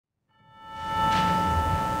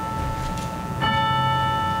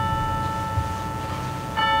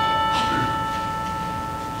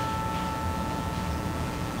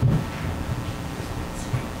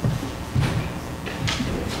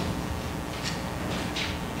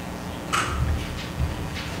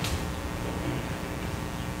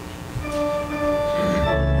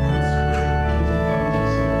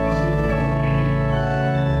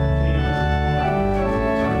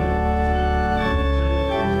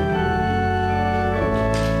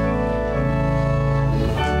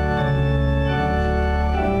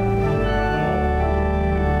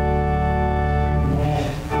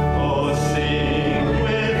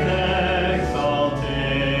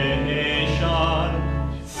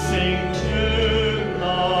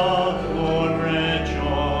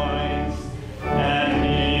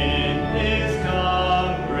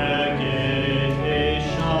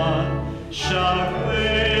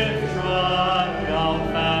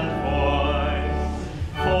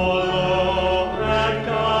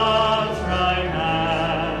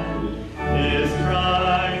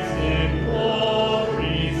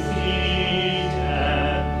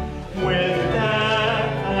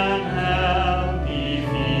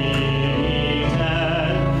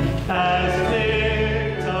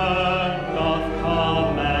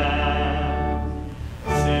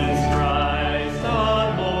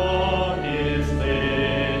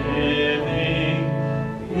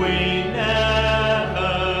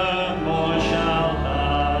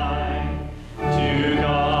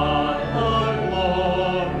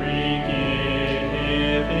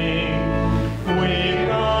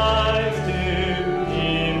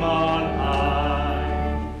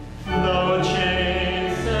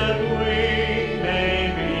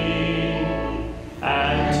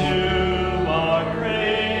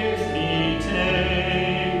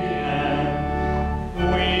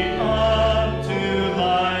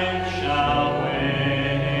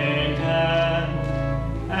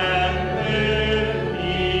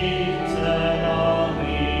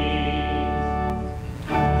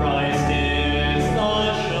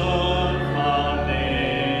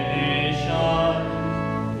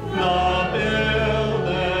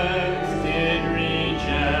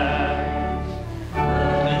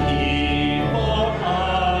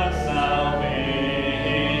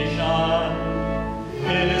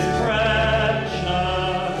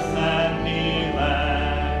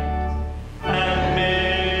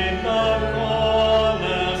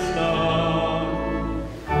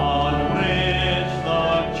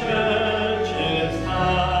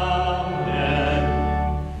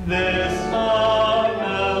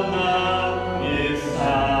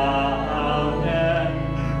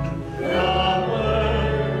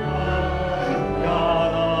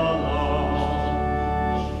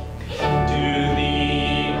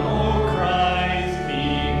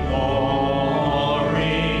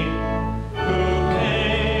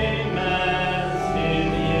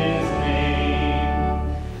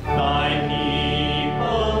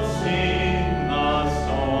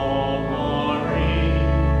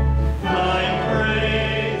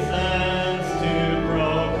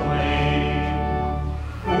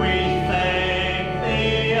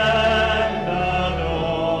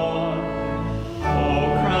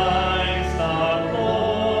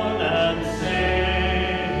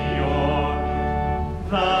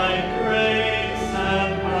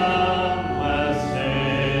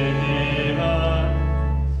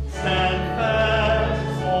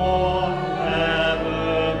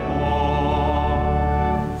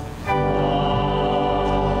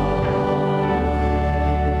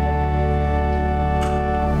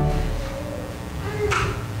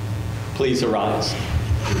Please arise.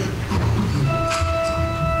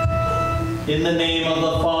 In the name of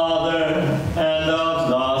the Father, and of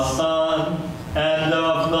the Son, and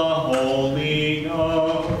of the Holy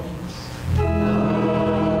Ghost.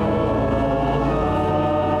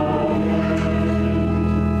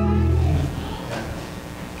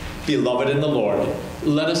 Beloved in the Lord,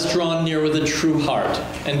 let us draw near with a true heart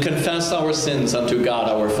and confess our sins unto God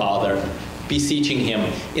our Father, beseeching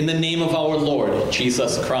him in the name of our Lord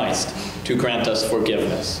Jesus Christ to grant us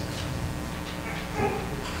forgiveness.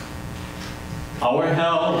 Our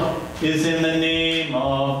help is in the name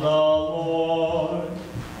of the Lord.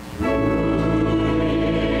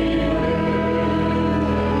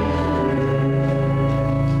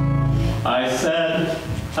 I said,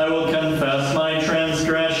 I will confess my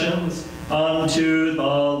transgressions unto the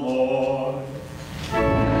Lord.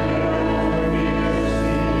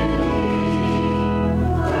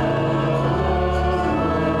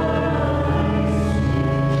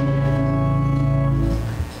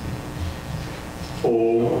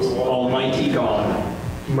 O Almighty God,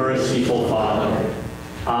 merciful Father,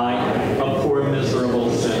 I, a poor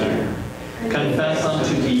miserable sinner, confess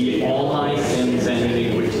unto thee all my sins and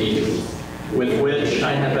iniquities, with which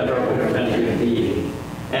I have ever offended thee,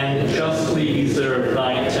 and justly deserve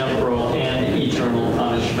thy temporal and eternal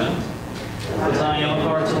punishment. But I am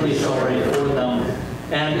heartily sorry for them,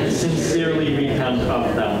 and sincerely repent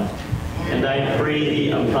of them. And I pray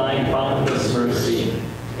thee of thy boundless mercy,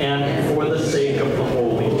 and for the sake of the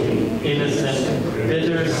holy, innocent,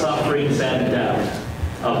 bitter sufferings and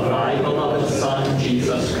death of thy beloved Son,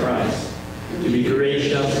 Jesus Christ, to be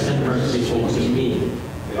gracious and merciful to me,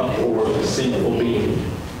 a poor, sinful being.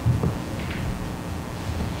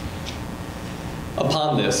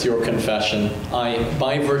 Upon this, your confession, I,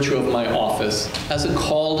 by virtue of my office, as a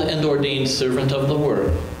called and ordained servant of the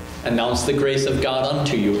Word, announce the grace of God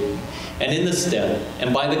unto you, and in the stead,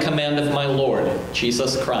 and by the command of my Lord,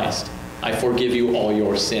 Jesus Christ, I forgive you all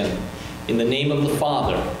your sin, in the name of the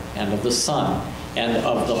Father, and of the Son, and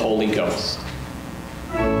of the Holy Ghost.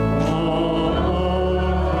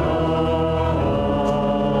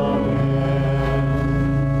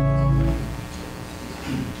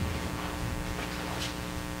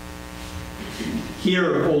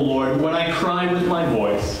 Hear, O Lord, when I cry with my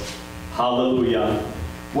voice. Hallelujah.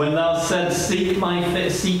 When thou saidst, seek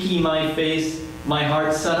ye my face, my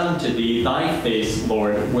heart said unto thee, thy face,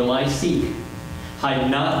 Lord, will I seek. Hide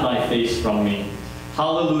not thy face from me.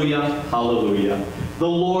 Hallelujah, hallelujah. The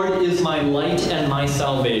Lord is my light and my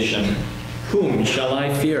salvation. Whom shall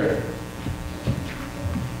I fear?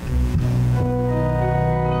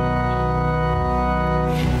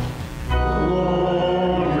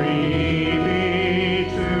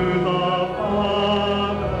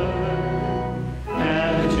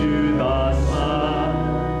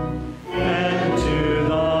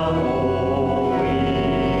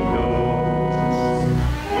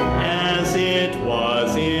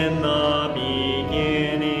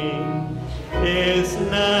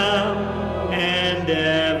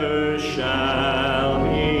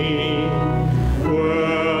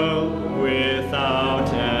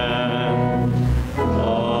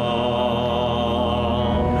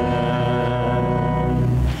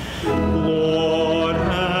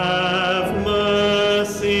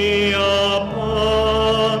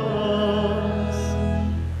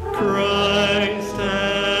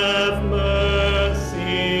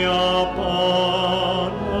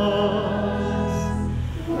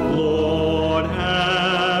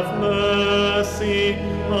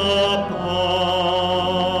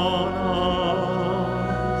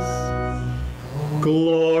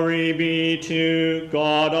 Glory be to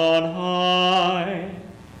God on high.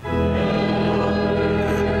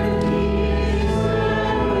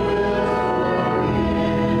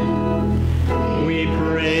 We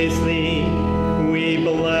praise thee, we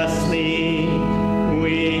bless thee,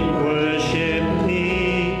 we worship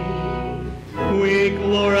thee, we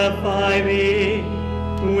glorify thee,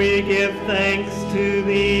 we give thanks to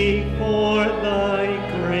thee for thy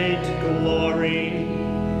great glory.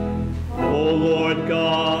 O Lord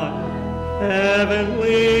God,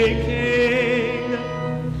 heavenly King,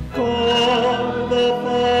 God the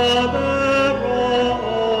Father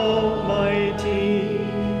Almighty,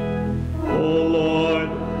 O Lord,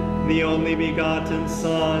 the only begotten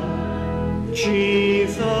Son,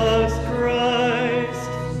 Jesus Christ,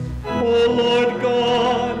 O Lord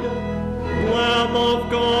God, Lamb of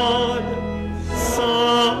God,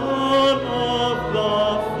 Son of the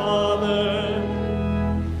Father,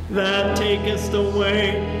 that takest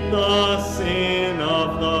away the sin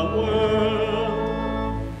of the world,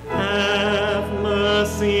 have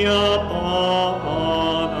mercy upon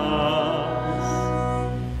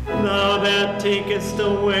takest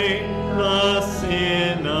away the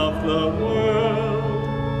sin of the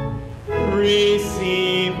world,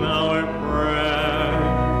 receive our prayer.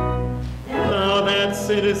 Thou that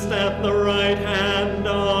sittest at the right hand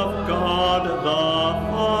of God the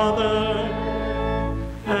Father,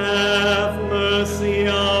 have mercy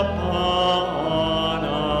upon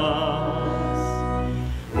us.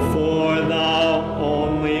 For thou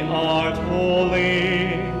only art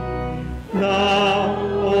holy, thou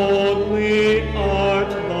only art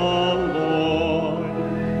the Lord,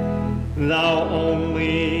 thou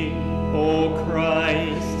only, O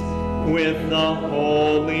Christ, with the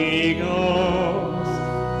Holy Ghost,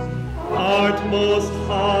 art most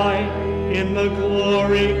high in the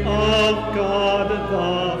glory of God the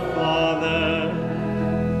Father.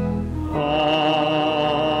 Amen.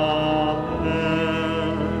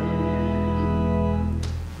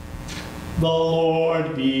 The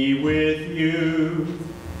Lord be with you.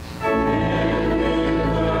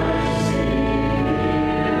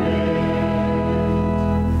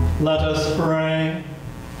 Let us pray.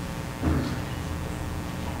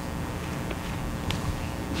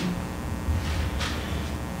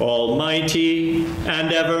 Almighty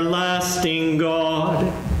and everlasting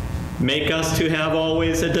God, make us to have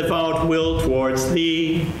always a devout will towards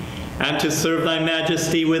Thee, and to serve Thy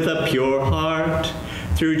majesty with a pure heart,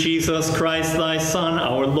 through Jesus Christ, Thy Son,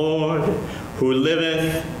 our Lord, who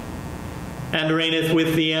liveth and reigneth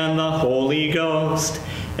with Thee and the Holy Ghost,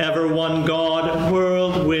 ever one God,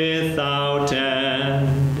 world without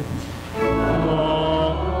end.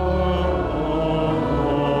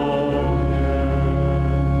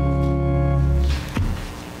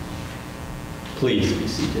 Please be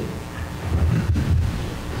seated.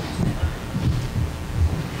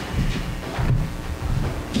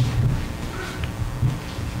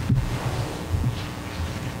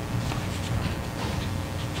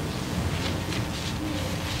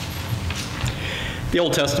 The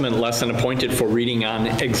Old Testament lesson appointed for reading on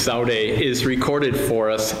Exaudi is recorded for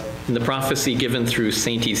us in the prophecy given through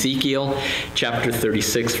St. Ezekiel, chapter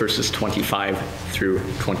 36, verses 25 through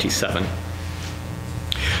 27.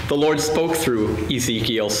 The Lord spoke through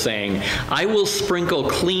Ezekiel, saying, I will sprinkle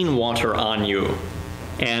clean water on you,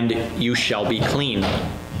 and you shall be clean.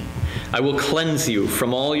 I will cleanse you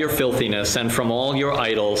from all your filthiness and from all your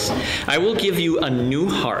idols. I will give you a new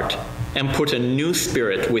heart and put a new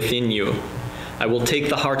spirit within you. I will take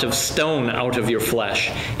the heart of stone out of your flesh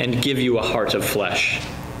and give you a heart of flesh.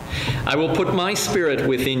 I will put my spirit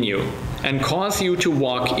within you and cause you to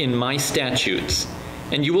walk in my statutes,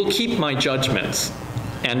 and you will keep my judgments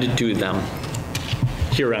and do them.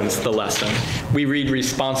 Here ends the lesson. We read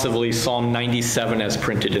responsively Psalm 97 as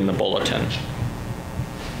printed in the bulletin.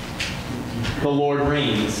 The Lord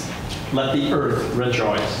reigns. Let the earth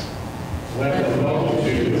rejoice. Let the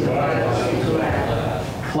multitude rise to act.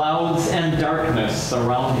 Clouds and darkness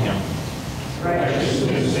surround him.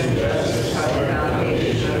 Righteousness and justice are the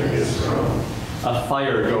foundation of his throne. A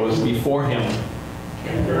fire goes before him.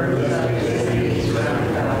 And burns up his enemies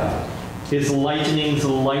round about. His lightnings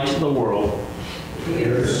light the world. The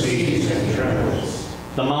earth sees and trembles.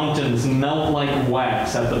 The mountains melt like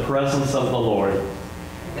wax at the presence of the Lord.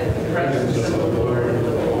 At the presence of the Lord of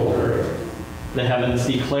the whole earth. The heavens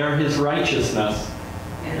declare his righteousness.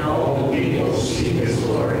 And all the people see his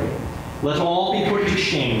glory. Let all be put to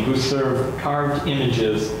shame who serve carved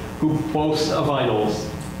images, who boast of idols.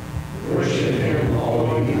 Worship him,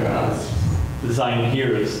 all ye gods. Zion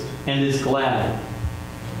hears and is glad.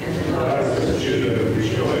 And the daughters of Judah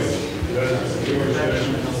rejoice because of your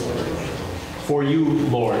judgments. For you,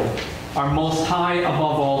 Lord, are most high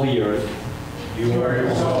above all the earth. You are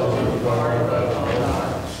exalted far above all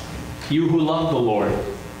gods. You who love the Lord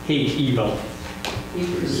hate evil. He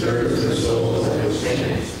preserves the souls of his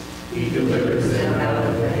saints. He delivers them out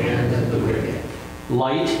of the hand of the wicked.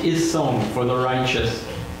 Light is sown for the righteous.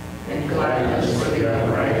 And gladness for the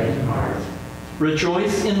upright in heart.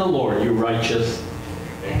 Rejoice in the Lord, you righteous.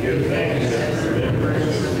 And give thanks at the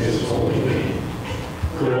remembrance of his holy name.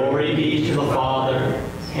 Glory be to the Father,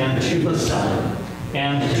 and to the Son,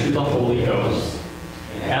 and to the Holy Ghost,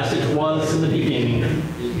 as it was in the beginning,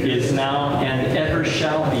 is now, and ever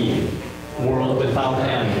shall be, world without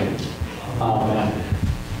end. Amen.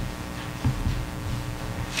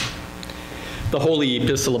 The holy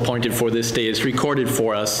epistle appointed for this day is recorded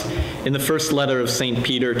for us in the first letter of St.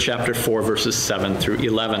 Peter, chapter 4, verses 7 through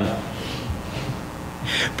 11.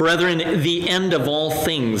 Brethren, the end of all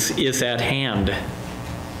things is at hand.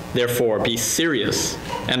 Therefore, be serious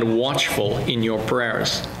and watchful in your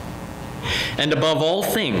prayers. And above all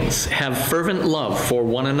things, have fervent love for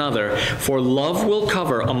one another, for love will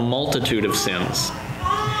cover a multitude of sins.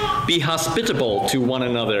 Be hospitable to one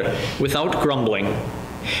another without grumbling.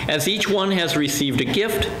 As each one has received a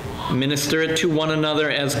gift, minister it to one another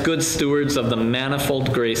as good stewards of the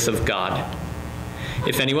manifold grace of God.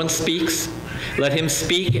 If anyone speaks, let him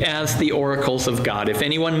speak as the oracles of God. If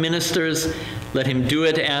anyone ministers, let him do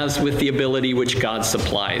it as with the ability which God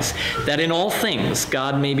supplies, that in all things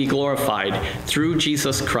God may be glorified through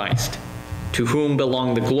Jesus Christ, to whom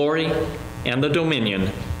belong the glory and the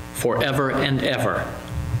dominion forever and ever.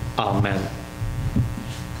 Amen.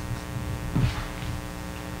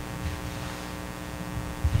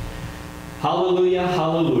 Hallelujah,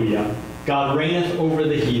 hallelujah. God reigneth over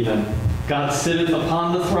the heathen. God sitteth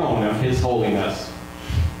upon the throne of his holiness.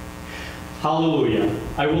 Hallelujah.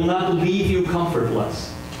 I will not leave you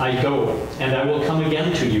comfortless. I go, and I will come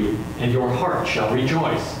again to you, and your heart shall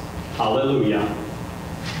rejoice. Hallelujah.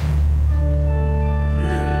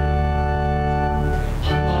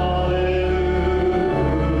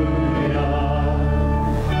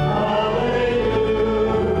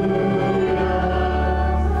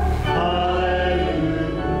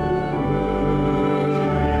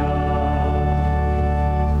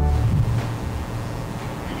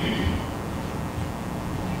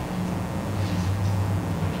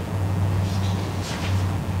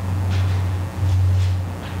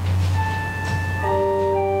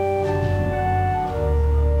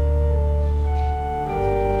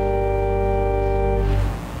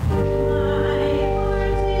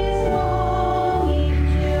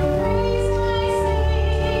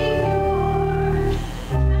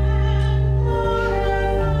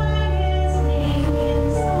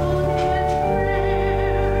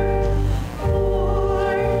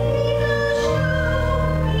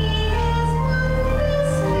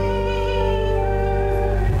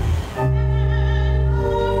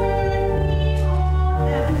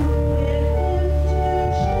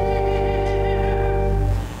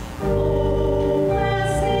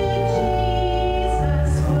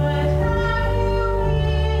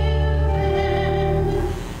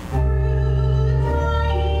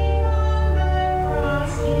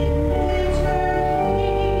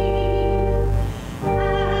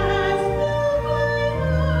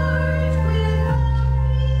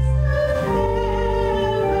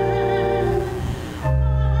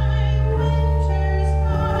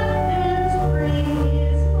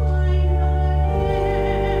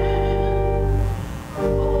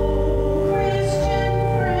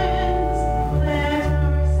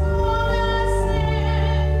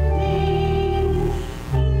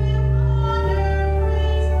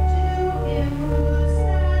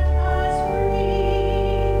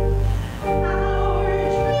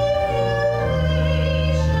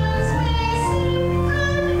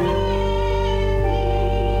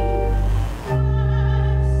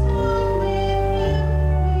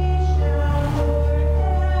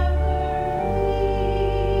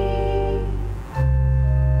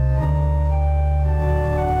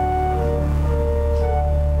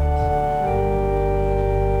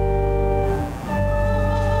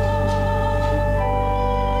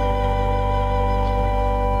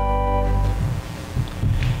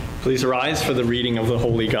 Please rise for the reading of the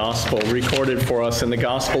Holy Gospel, recorded for us in the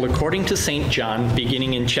Gospel according to St. John,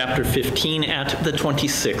 beginning in chapter 15 at the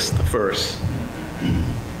 26th verse.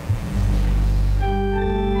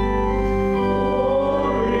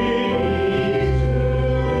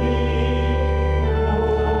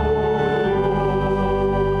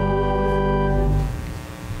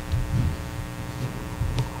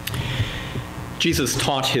 Jesus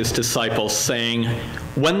taught his disciples, saying,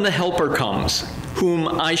 "When the Helper comes, whom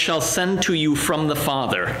I shall send to you from the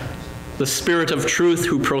Father, the Spirit of truth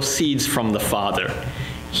who proceeds from the Father,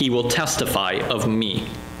 he will testify of me.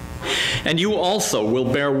 And you also will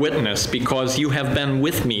bear witness, because you have been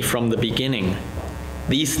with me from the beginning.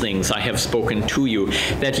 These things I have spoken to you,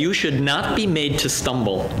 that you should not be made to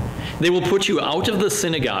stumble. They will put you out of the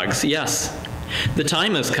synagogues, yes. The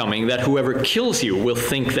time is coming that whoever kills you will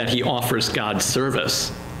think that he offers God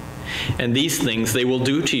service. And these things they will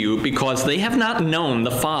do to you because they have not known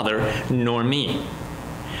the Father nor me.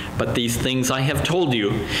 But these things I have told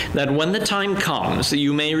you, that when the time comes,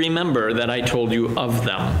 you may remember that I told you of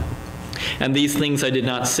them. And these things I did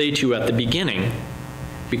not say to you at the beginning,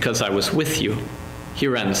 because I was with you."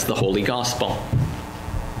 Here ends the Holy Gospel.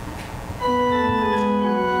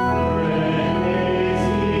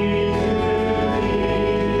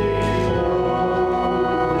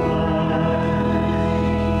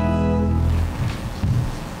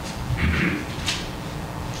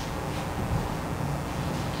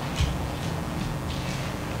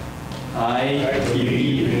 I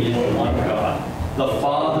believe in one God, the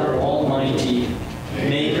Father Almighty,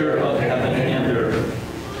 maker of heaven and earth,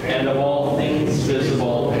 and of all things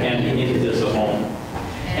visible and invisible,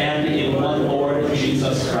 and in one Lord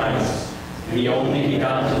Jesus Christ, the only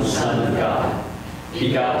begotten Son of God,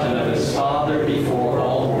 begotten of his Father before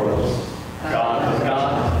all worlds, God of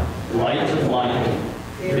God, light of light,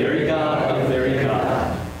 very God of very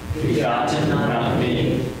God, begotten, not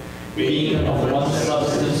made, being of one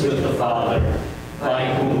substance with the Father, by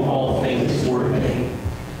whom all things were made,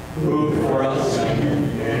 who for us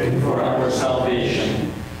and for our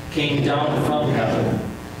salvation came down from heaven,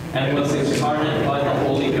 and was incarnate by the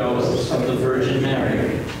Holy Ghost of the Virgin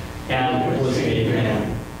Mary, and was made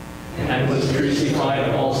man, and was crucified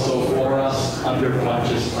also for us under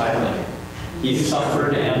Pontius Pilate. He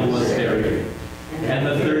suffered and was buried, and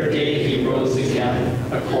the third day he rose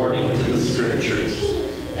again according to the Scriptures,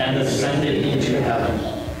 and ascended into heaven,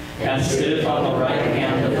 and sitteth on the right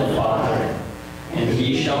hand of the Father. And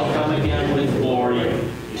he shall come again with glory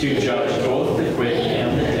to judge both the quick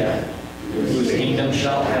and the dead, whose kingdom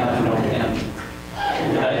shall have no end.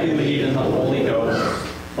 And I believe in the Holy Ghost,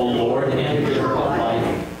 the Lord and giver of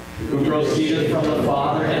life, who proceeded from the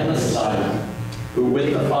Father and the Son, who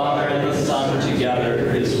with the Father and the Son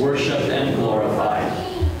together is worshipped and glorified,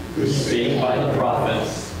 who spake by the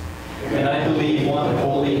prophets. And I believe one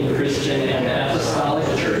holy, Christian, and apostolic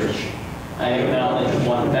church. I acknowledge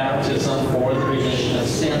one baptism for the remission of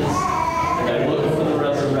sins, and I look for the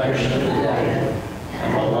resurrection of the dead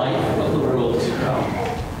and the life of the world to come.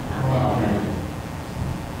 Amen.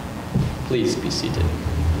 Please be seated.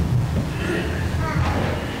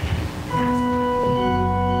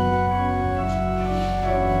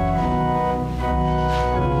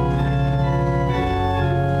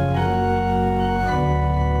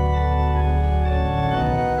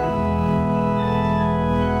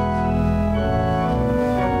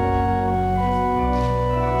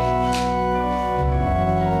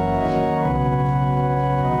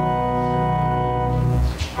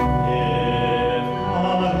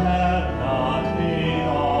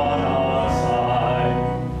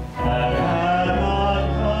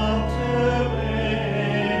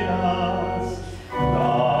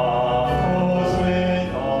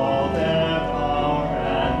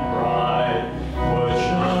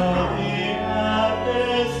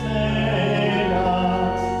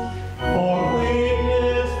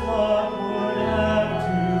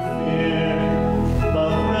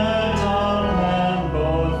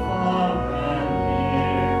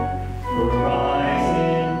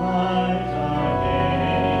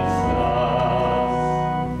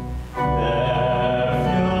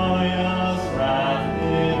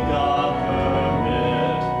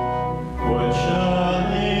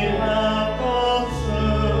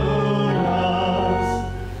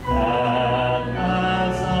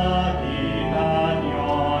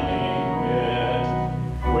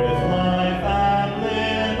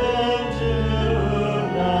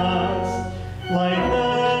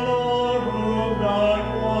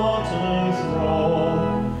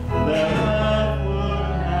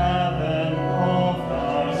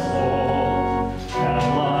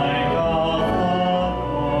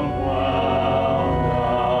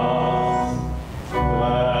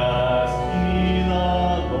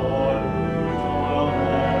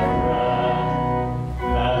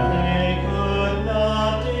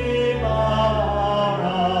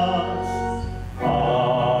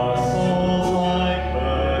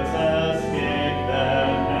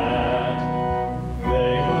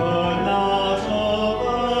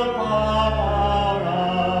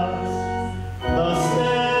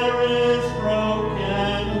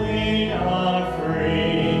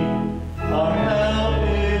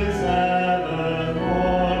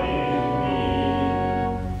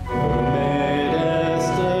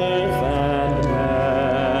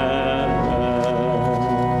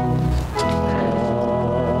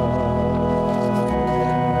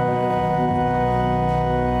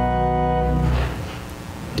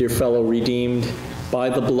 Dear fellow redeemed, by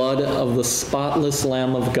the blood of the spotless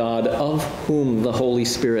Lamb of God, of whom the Holy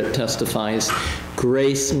Spirit testifies,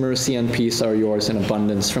 grace, mercy, and peace are yours in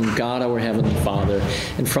abundance from God our Heavenly Father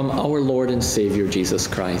and from our Lord and Savior Jesus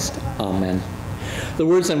Christ. Amen. The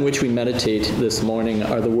words on which we meditate this morning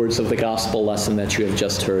are the words of the gospel lesson that you have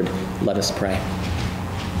just heard. Let us pray.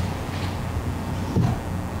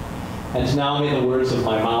 And now may the words of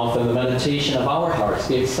my mouth and the meditation of our hearts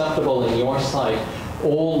be acceptable in your sight, O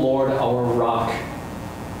Lord, our rock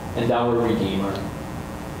and our Redeemer.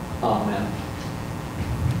 Amen.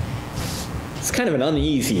 It's kind of an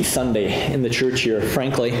uneasy Sunday in the church here,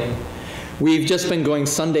 frankly. We've just been going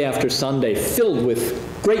Sunday after Sunday, filled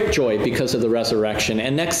with great joy because of the resurrection.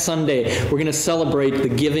 And next Sunday, we're going to celebrate the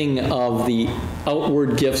giving of the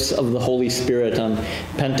outward gifts of the Holy Spirit on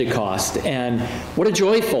Pentecost. And what a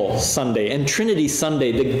joyful Sunday. And Trinity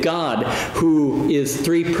Sunday, the God who is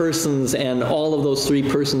three persons and all of those three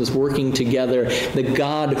persons working together, the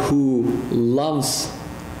God who loves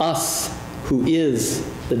us, who is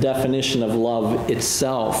the definition of love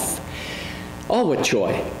itself. Oh, what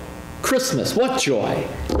joy. Christmas, what joy.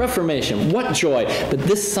 Reformation, what joy. But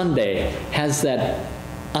this Sunday has that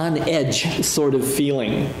on edge sort of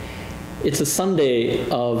feeling. It's a Sunday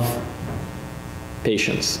of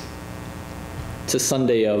patience. It's a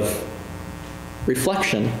Sunday of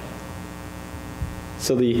reflection.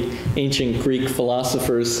 So the ancient Greek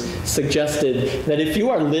philosophers suggested that if you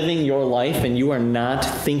are living your life and you are not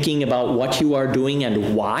thinking about what you are doing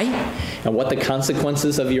and why, and what the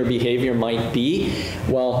consequences of your behavior might be,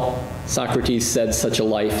 well, Socrates said such a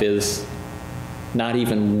life is not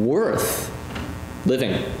even worth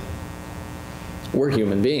living. We're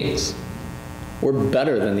human beings. We're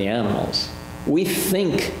better than the animals. We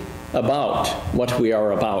think about what we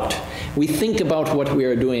are about. We think about what we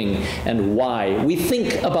are doing and why. We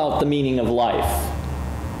think about the meaning of life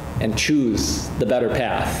and choose the better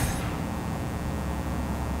path.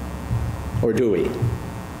 Or do we?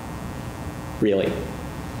 Really?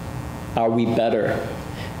 Are we better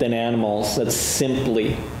than animals that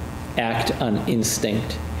simply act on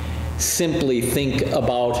instinct? Simply think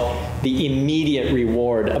about the immediate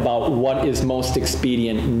reward, about what is most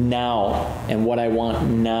expedient now and what I want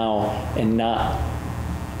now, and not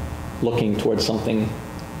looking towards something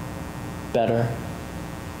better.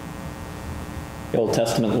 The Old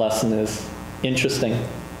Testament lesson is interesting.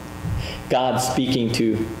 God speaking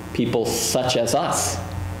to people such as us,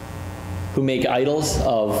 who make idols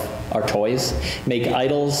of our toys, make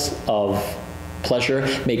idols of pleasure,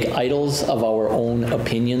 make idols of our own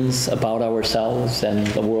opinions about ourselves and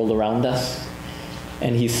the world around us.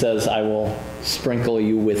 And he says, I will sprinkle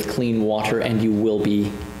you with clean water and you will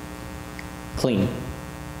be clean.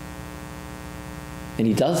 And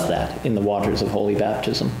he does that in the waters of holy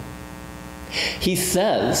baptism. He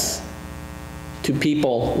says to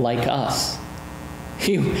people like us,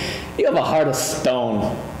 you have a heart of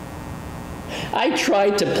stone. I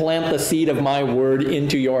tried to plant the seed of my word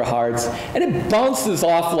into your hearts, and it bounces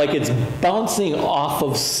off like it's bouncing off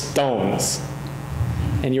of stones.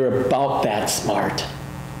 And you're about that smart.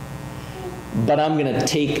 But I'm going to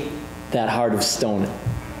take that heart of stone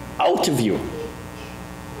out of you,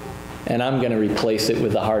 and I'm going to replace it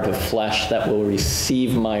with a heart of flesh that will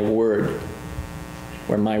receive my word,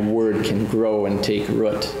 where my word can grow and take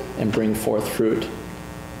root and bring forth fruit.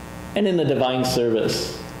 And in the divine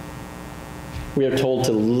service, we are told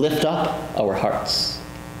to lift up our hearts.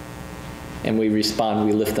 And we respond,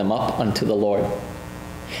 we lift them up unto the Lord,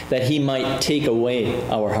 that he might take away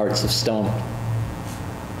our hearts of stone.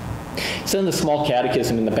 So in the small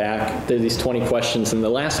catechism in the back, there are these 20 questions, and the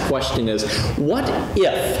last question is, what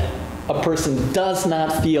if a person does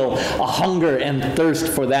not feel a hunger and thirst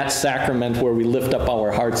for that sacrament where we lift up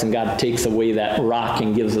our hearts and God takes away that rock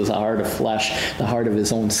and gives us a heart of flesh, the heart of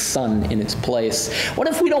his own Son in its place? What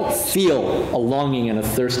if we don't feel a longing and a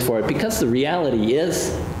thirst for it? Because the reality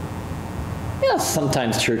is,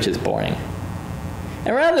 sometimes church is boring.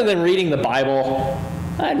 And rather than reading the Bible,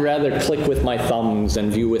 I'd rather click with my thumbs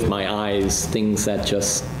and view with my eyes things that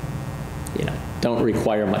just, don't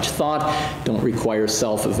require much thought, don't require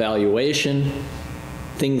self-evaluation,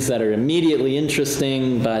 things that are immediately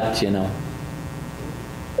interesting, but,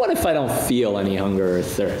 what if I don't feel any hunger or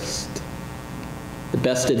thirst? The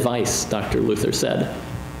best advice, Dr. Luther said,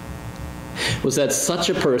 was that such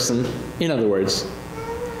a person, in other words,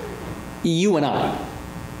 you and I,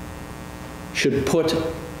 should put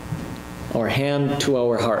our hand to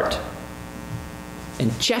our heart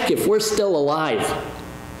and check if we're still alive.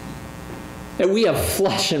 That we have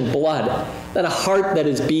flesh and blood, that a heart that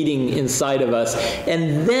is beating inside of us,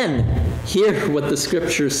 and then hear what the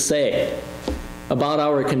scriptures say about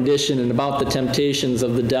our condition and about the temptations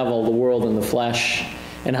of the devil, the world, and the flesh,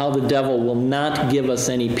 and how the devil will not give us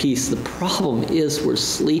any peace. The problem is we're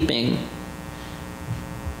sleeping.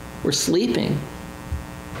 We're sleeping.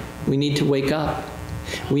 We need to wake up.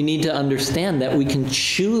 We need to understand that we can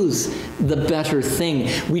choose the better thing.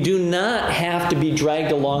 We do not have to be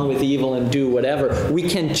dragged along with evil and do whatever. We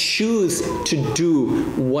can choose to do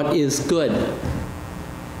what is good.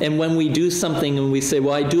 And when we do something and we say,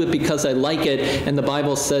 well, I do it because I like it, and the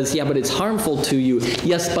Bible says, yeah, but it's harmful to you.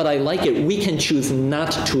 Yes, but I like it. We can choose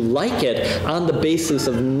not to like it on the basis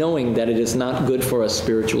of knowing that it is not good for us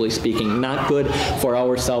spiritually speaking, not good for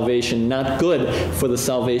our salvation, not good for the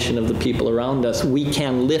salvation of the people around us. We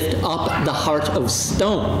can lift up the heart of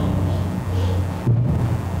stone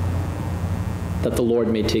that the Lord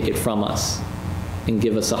may take it from us and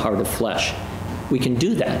give us a heart of flesh. We can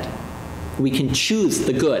do that. We can choose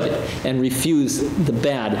the good and refuse the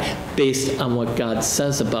bad based on what God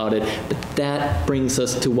says about it, but that brings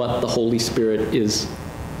us to what the Holy Spirit is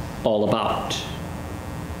all about.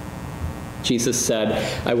 Jesus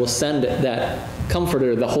said, I will send that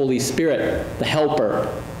Comforter, the Holy Spirit, the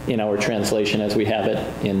Helper, in our translation as we have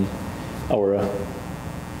it in our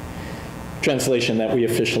translation that we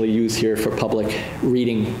officially use here for public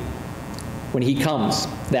reading. When he comes,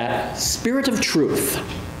 that Spirit of truth.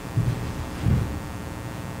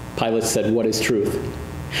 Pilate said, what is truth?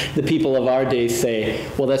 The people of our day say,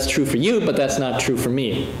 well, that's true for you, but that's not true for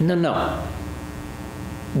me. No.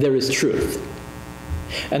 There is truth.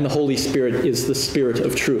 And the Holy Spirit is the Spirit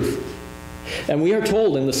of truth. And we are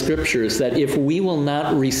told in the Scriptures that if we will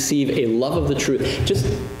not receive a love of the truth, just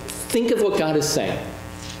think of what God is saying.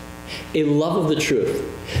 A love of the truth.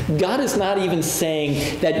 God is not even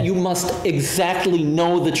saying that you must exactly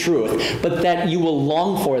know the truth, but that you will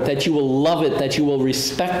long for it, that you will love it, that you will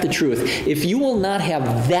respect the truth. If you will not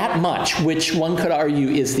have that much, which one could argue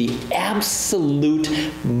is the absolute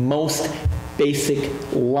most basic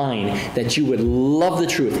line, that you would love the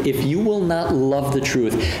truth. If you will not love the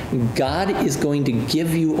truth, God is going to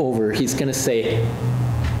give you over. He's going to say,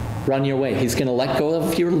 run your way. He's going to let go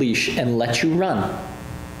of your leash and let you run.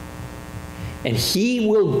 And he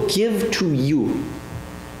will give to you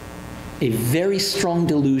a very strong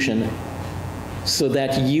delusion so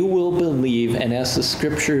that you will believe, and as the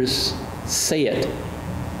Scriptures say it,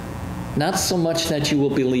 not so much that you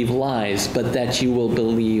will believe lies, but that you will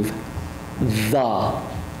believe the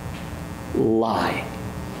lie.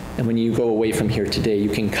 And when you go away from here today,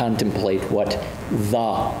 you can contemplate what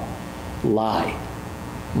the lie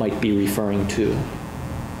might be referring to.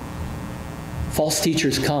 False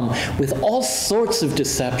teachers come with all sorts of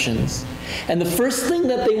deceptions. And the first thing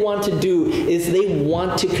that they want to do is they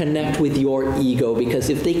want to connect with your ego, because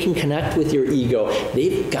if they can connect with your ego,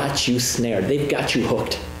 they've got you snared. They've got you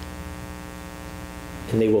hooked.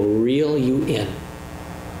 And they will reel you in.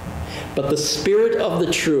 But the Spirit of the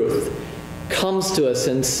truth comes to us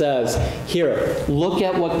and says, here, look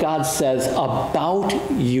at what God says about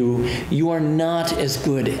you. You are not as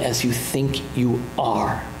good as you think you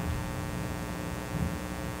are.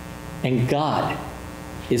 And God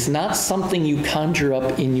is not something you conjure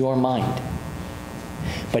up in your mind,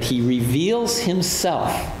 but he reveals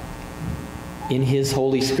himself in his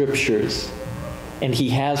Holy Scriptures, and he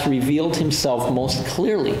has revealed himself most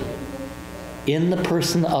clearly in the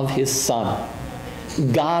person of his Son,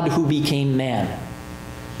 God who became man,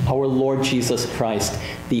 our Lord Jesus Christ,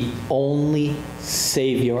 the only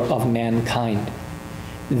Savior of mankind.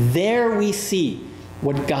 There we see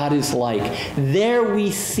what God is like. There we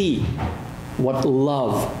see what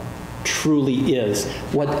love truly is,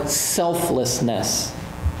 what selflessness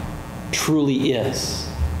truly is.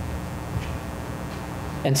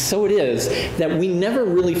 And so it is that we never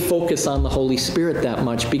really focus on the Holy Spirit that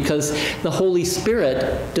much, because the Holy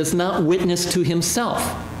Spirit does not witness to himself.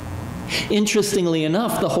 Interestingly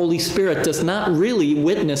enough, the Holy Spirit does not really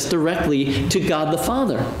witness directly to God the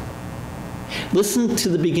Father. Listen to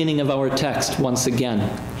the beginning of our text once again.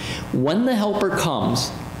 When the Helper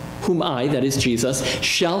comes, whom I, that is Jesus,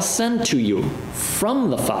 shall send to you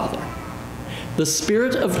from the Father, the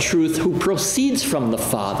Spirit of truth who proceeds from the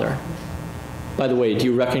Father. By the way, do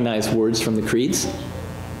you recognize words from the creeds?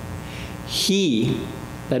 He,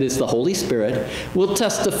 that is the Holy Spirit, will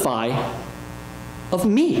testify of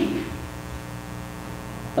me,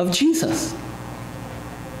 of Jesus.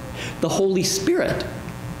 The Holy Spirit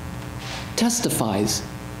testifies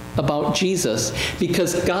about Jesus,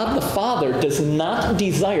 because God the Father does not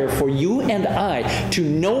desire for you and I to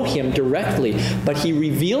know him directly, but he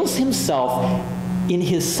reveals himself in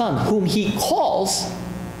his Son, whom he calls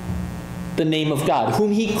the name of God,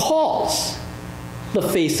 whom he calls the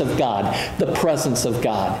face of God, the presence of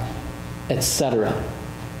God, etc.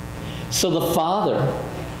 So the Father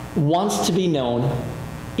wants to be known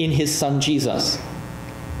in his Son Jesus.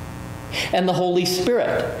 And the Holy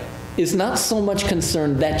Spirit is not so much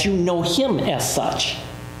concerned that you know him as such,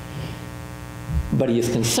 but he is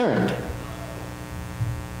concerned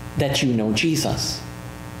that you know Jesus.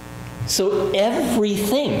 So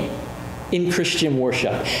everything in Christian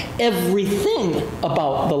worship. Everything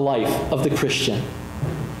about the life of the Christian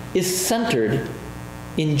is centered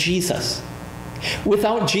in Jesus.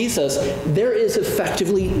 Without Jesus, there is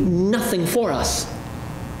effectively nothing for us.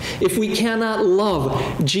 If we cannot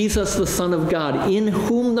love Jesus, the Son of God, in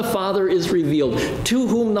whom the Father is revealed, to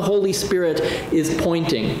whom the Holy Spirit is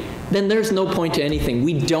pointing, then there's no point to anything.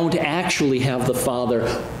 We don't actually have the Father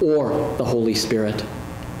or the Holy Spirit.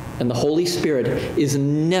 And the Holy Spirit is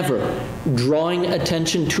never drawing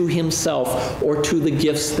attention to himself or to the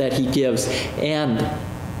gifts that he gives. And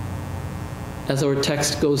as our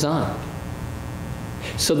text goes on,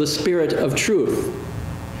 so the Spirit of truth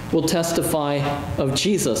will testify of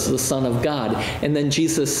Jesus, the Son of God. And then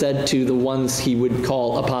Jesus said to the ones he would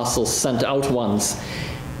call apostles, sent out ones,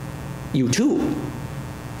 you too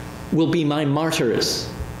will be my martyrs.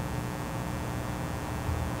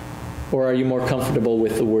 Or are you more comfortable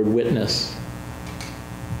with the word witness?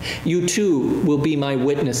 You too will be my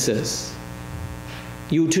witnesses.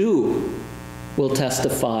 You too will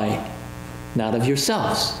testify, not of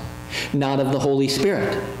yourselves, not of the Holy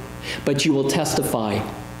Spirit, but you will testify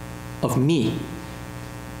of me.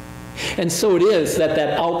 And so it is that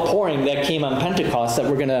that outpouring that came on Pentecost that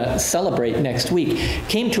we're going to celebrate next week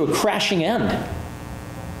came to a crashing end.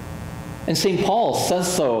 And St. Paul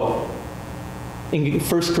says so in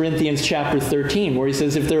 1 Corinthians chapter 13, where he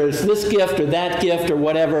says, if there is this gift or that gift or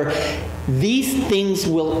whatever, these things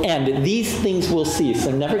will end. These things will cease.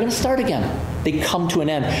 They're never going to start again. They come to an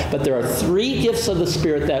end. But there are 3 gifts of the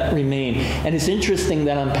Spirit that remain. And it's interesting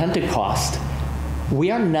that on Pentecost,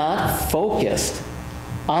 we are not focused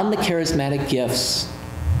on the charismatic gifts.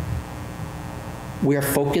 We are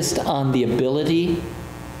focused on the ability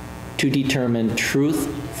to determine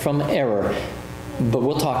truth from error. But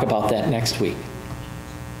we'll talk about that next week.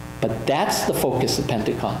 But that's the focus of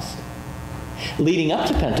Pentecost. Leading up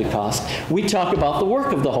to Pentecost, we talk about the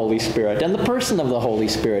work of the Holy Spirit and the person of the Holy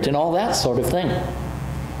Spirit and all that sort of thing.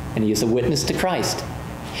 And he is a witness to Christ.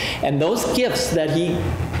 And those gifts that he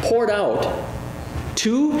poured out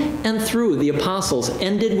to and through the apostles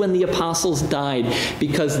ended when the apostles died,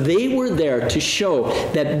 because they were there to show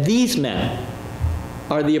that these men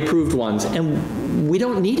are the approved ones. And we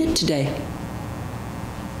don't need it today.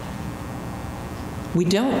 We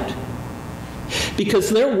don't. Because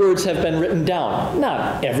their words have been written down.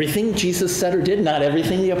 Not everything Jesus said or did, not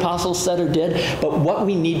everything the apostles said or did, but what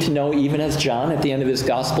we need to know, even as John at the end of his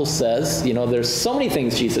gospel says, there's so many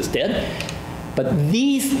things Jesus did, but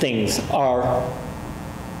these things are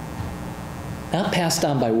not passed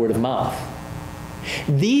on by word of mouth.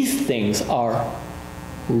 These things are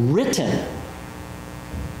written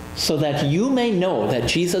so that you may know that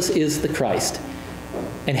Jesus is the Christ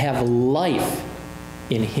and have life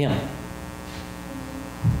in him.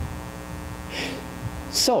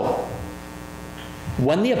 So,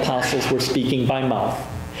 when the apostles were speaking by mouth,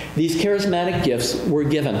 these charismatic gifts were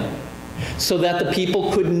given so that the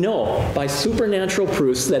people could know by supernatural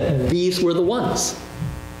proofs that these were the ones.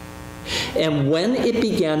 And when it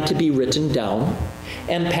began to be written down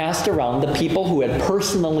and passed around, the people who had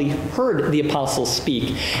personally heard the apostles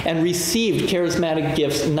speak and received charismatic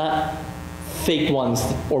gifts, not fake ones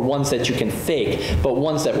or ones that you can fake, but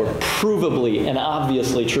ones that were provably and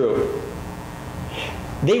obviously true,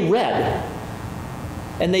 they read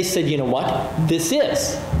and they said, you know what? This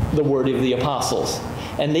is the word of the apostles.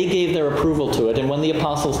 And they gave their approval to it. And when the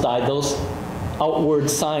apostles died, those outward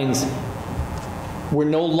signs were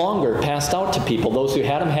no longer passed out to people. Those who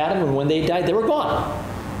had them, and when they died, they were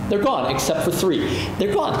gone. They're gone, except for 3.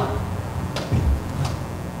 They're gone.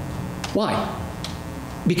 Why?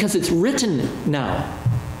 Because it's written now,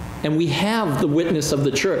 and we have the witness of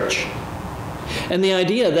the church. And the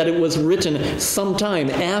idea that it was written sometime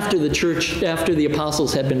after the church, after the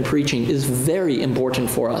apostles had been preaching, is very important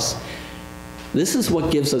for us. This is what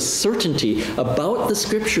gives us certainty about the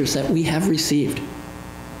scriptures that we have received.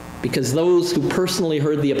 Because those who personally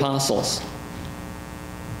heard the apostles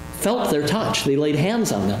felt their touch. They laid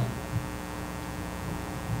hands on them.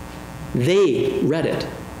 They read it,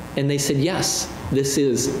 and they said, yes, this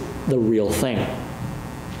is the real thing.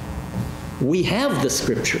 We have the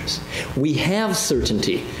scriptures. We have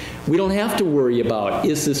certainty. We don't have to worry about,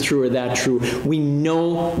 is this true or that true? We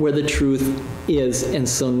know where the truth is. And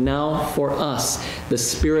so now for us, the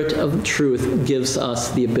Spirit of truth gives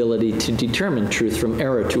us the ability to determine truth from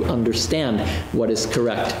error, to understand what is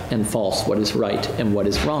correct and false, what is right and what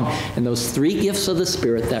is wrong. And those 3 gifts of the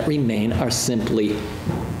Spirit that remain are simply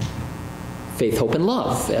faith, hope, and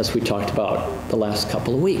love, as we talked about the last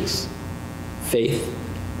couple of weeks. Faith,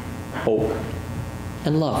 hope,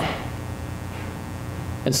 and love.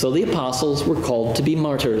 And so the apostles were called to be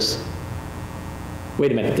martyrs.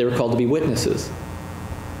 Wait a minute, they were called to be witnesses.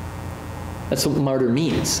 That's what martyr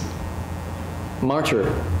means.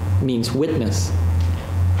 Martyr means witness.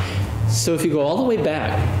 So if you go all the way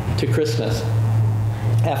back to Christmas,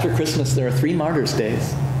 after Christmas there are 3 martyrs'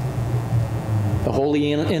 days. The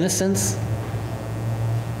Holy Innocents,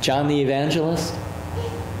 John the Evangelist,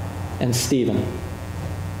 and Stephen.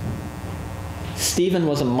 Stephen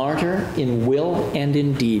was a martyr in will and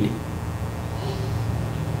in deed.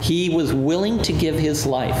 He was willing to give his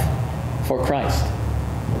life for Christ.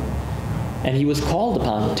 And he was called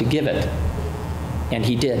upon to give it. And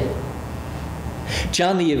he did.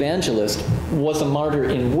 John the Evangelist was a martyr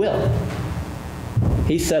in will.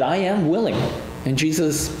 He said, I am willing. And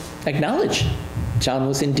Jesus acknowledged John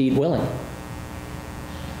was indeed willing.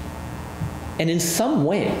 And in some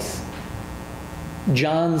ways,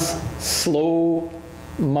 John's slow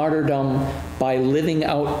martyrdom by living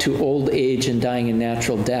out to old age and dying a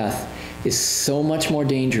natural death is so much more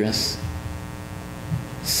dangerous,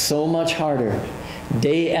 so much harder,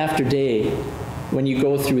 day after day, when you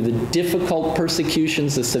go through the difficult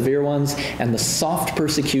persecutions, the severe ones, and the soft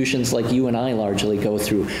persecutions like you and I largely go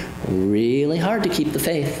through. Really hard to keep the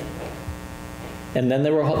faith. And then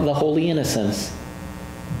there were the holy innocents,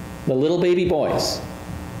 the little baby boys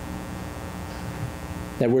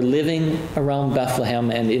that were living around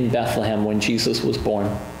Bethlehem and in Bethlehem when Jesus was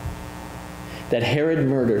born, that Herod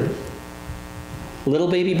murdered. Little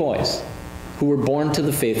baby boys who were born to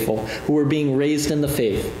the faithful, who were being raised in the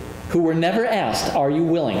faith, who were never asked, are you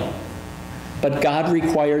willing? But God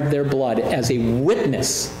required their blood as a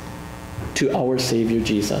witness to our Savior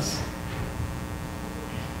Jesus.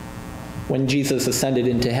 When Jesus ascended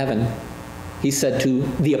into heaven, he said to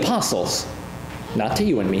the apostles, not to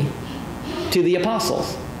you and me, to the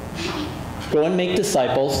apostles, go and make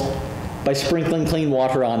disciples by sprinkling clean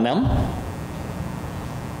water on them,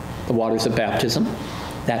 the waters of baptism,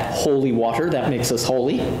 that holy water that makes us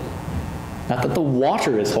holy. Not that the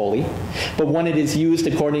water is holy, but when it is used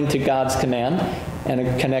according to God's command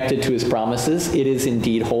and connected to his promises, it is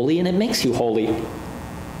indeed holy and it makes you holy.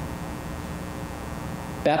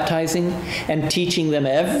 Baptizing and teaching them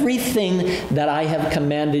everything that I have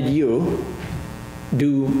commanded you,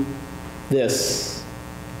 do this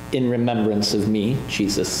in remembrance of me,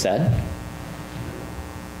 Jesus said.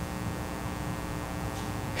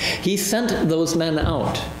 He sent those men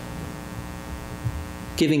out,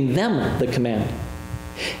 giving them the command.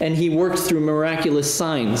 And he worked through miraculous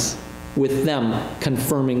signs with them,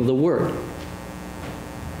 confirming the word.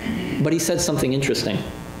 But he said something interesting.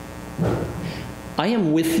 I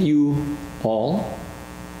am with you all,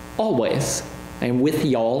 always. I am with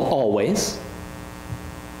y'all always,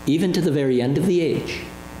 even to the very end of the age.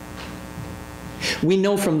 We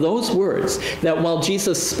know from those words that while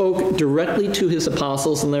Jesus spoke directly to his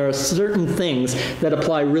apostles, and there are certain things that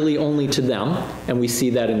apply really only to them, and we see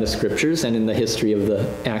that in the scriptures and in the history of the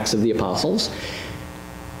Acts of the Apostles,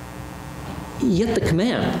 yet the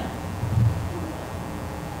command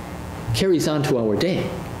carries on to our day.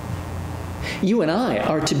 You and I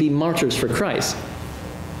are to be martyrs for Christ,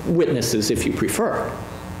 witnesses if you prefer.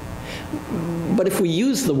 But if we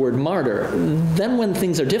use the word martyr, then when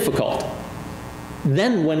things are difficult,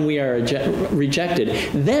 then when we are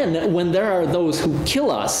rejected, then when there are those who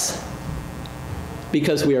kill us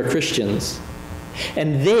because we are Christians,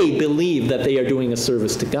 and they believe that they are doing a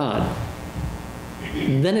service to God,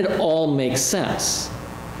 then it all makes sense.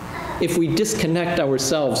 If we disconnect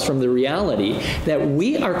ourselves from the reality that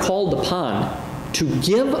we are called upon to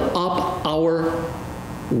give up our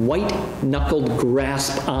white-knuckled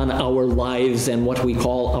grasp on our lives and what we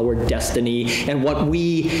call our destiny and what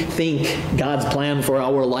we think God's plan for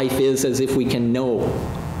our life is, as if we can know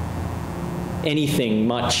anything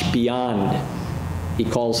much beyond. He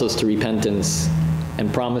calls us to repentance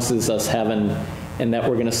and promises us heaven and that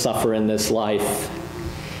we're going to suffer in this life.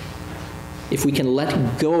 If we can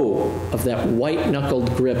let go of that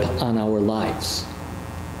white-knuckled grip on our lives,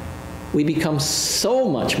 we become so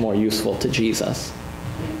much more useful to Jesus.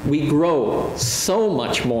 We grow so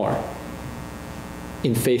much more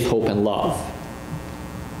in faith, hope, and love.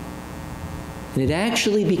 And it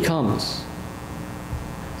actually becomes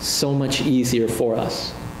so much easier for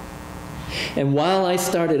us. And while I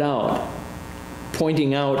started out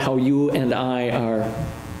pointing out how you and I are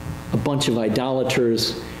a bunch of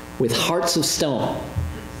idolaters with hearts of stone,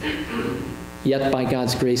 yet by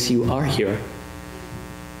God's grace you are here.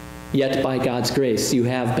 Yet by God's grace you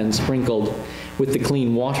have been sprinkled with the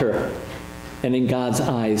clean water, and in God's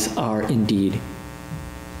eyes are indeed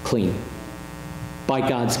clean. By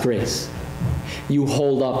God's grace, you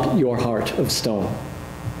hold up your heart of stone,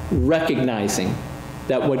 recognizing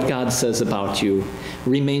that what God says about you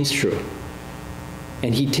remains true.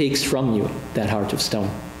 And he takes from you that heart of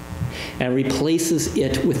stone and replaces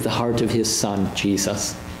it with the heart of his Son,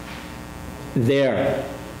 Jesus. There,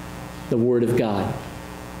 the Word of God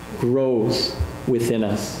grows within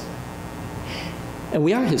us. And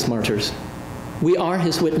we are his martyrs. We are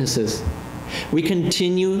his witnesses. We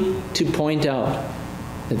continue to point out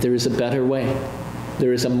that there is a better way.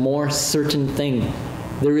 There is a more certain thing.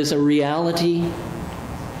 There is a reality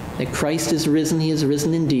that Christ is risen. He is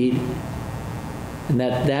risen indeed. And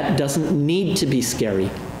that doesn't need to be scary.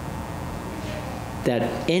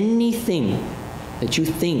 That anything that you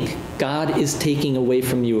think God is taking away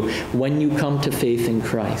from you when you come to faith in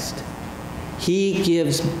Christ, he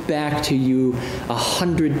gives back to you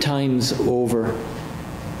 100 times over.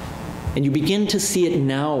 And you begin to see it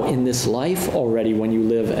now in this life already when you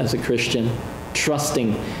live as a Christian,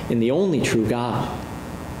 trusting in the only true God.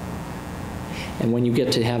 And when you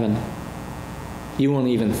get to heaven, you won't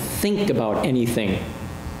even think about anything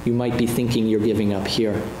you might be thinking you're giving up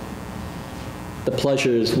here. The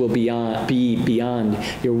pleasures will be beyond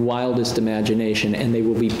your wildest imagination, and they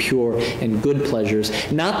will be pure and good pleasures.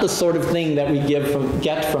 Not the sort of thing that we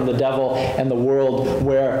get from the devil and the world,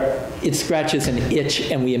 where it scratches an itch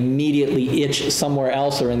and we immediately itch somewhere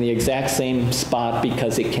else or in the exact same spot,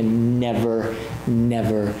 because it can never,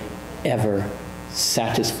 never, ever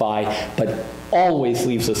satisfy, but always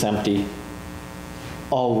leaves us empty,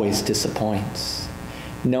 always disappoints.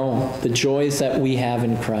 No, the joys that we have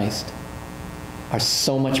in Christ are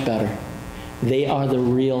so much better. They are the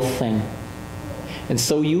real thing. And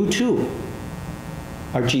so you too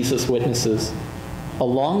are Jesus' witnesses,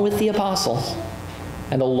 along with the apostles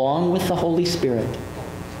and along with the Holy Spirit.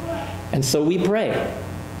 And so we pray,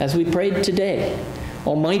 as we prayed today,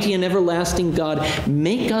 Almighty and everlasting God,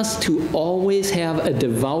 make us to always have a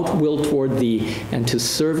devout will toward thee, and to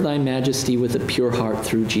serve thy majesty with a pure heart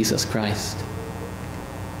through Jesus Christ.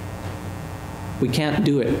 We can't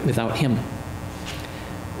do it without him.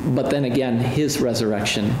 But then again, his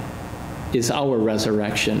resurrection is our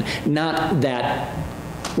resurrection. Not that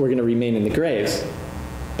we're going to remain in the graves,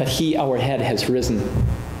 but he, our head, has risen.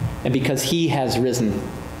 And because he has risen,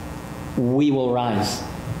 we will rise.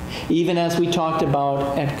 Even as we talked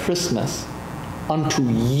about at Christmas, unto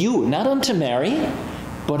you, not unto Mary,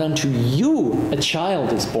 but unto you a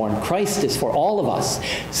child is born. Christ is for all of us.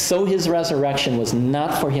 So his resurrection was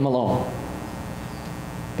not for him alone.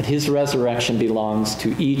 But his resurrection belongs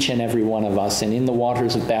to each and every one of us. And in the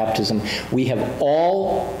waters of baptism, we have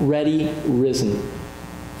already risen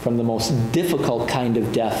from the most difficult kind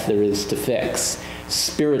of death there is to fix.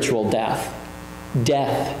 Spiritual death.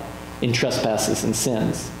 Death in trespasses and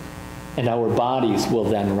sins. And our bodies will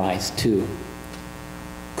then rise too.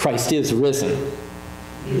 Christ is risen.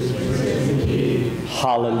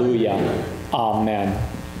 Hallelujah. Amen.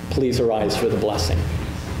 Please arise for the blessing.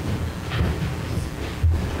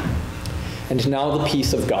 And now the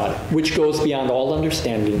peace of God, which goes beyond all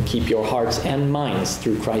understanding, keep your hearts and minds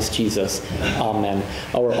through Christ Jesus. Amen.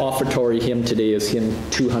 Our offertory hymn today is hymn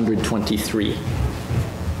 223. Amen.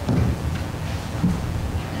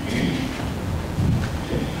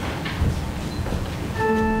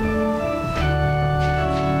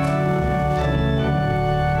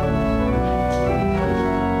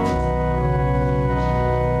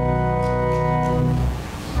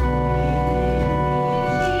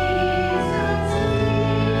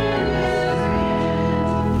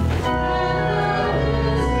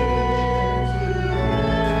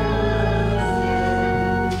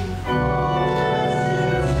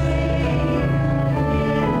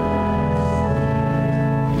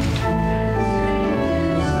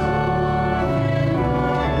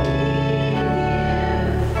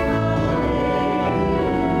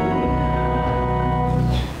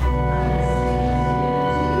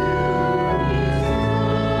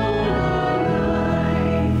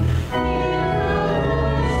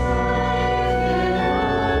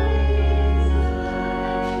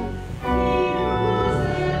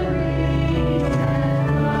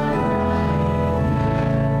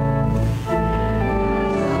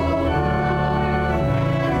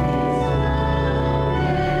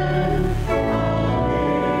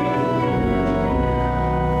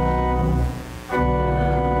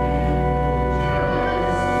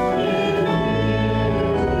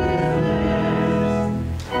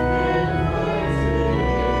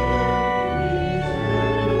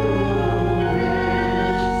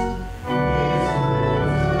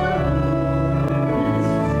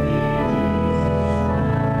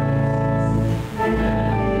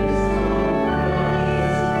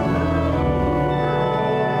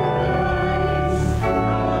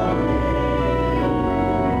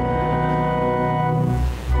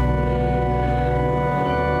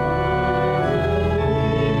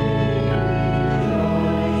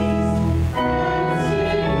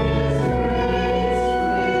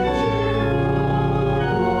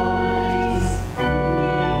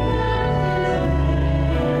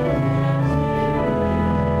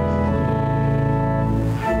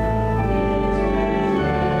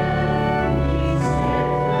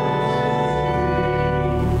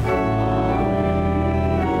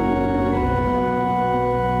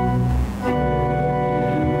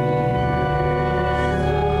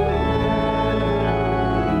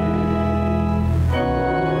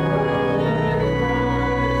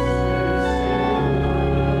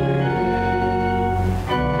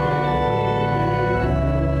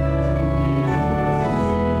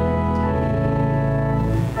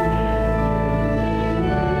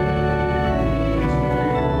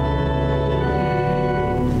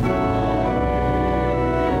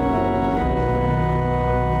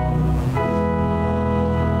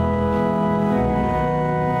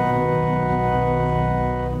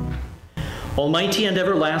 Almighty and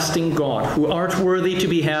everlasting God, who art worthy to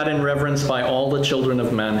be had in reverence by all the children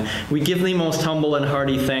of men, we give thee most humble and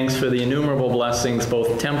hearty thanks for the innumerable blessings,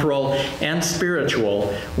 both temporal and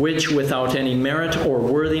spiritual, which, without any merit or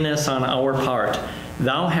worthiness on our part,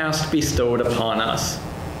 thou hast bestowed upon us.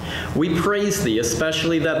 We praise thee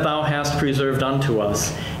especially that thou hast preserved unto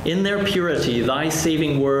us, in their purity, thy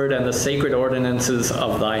saving word and the sacred ordinances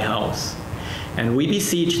of thy house. And we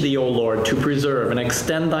beseech thee, O Lord, to preserve and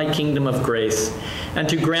extend thy kingdom of grace, and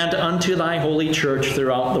to grant unto thy holy church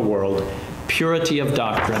throughout the world purity of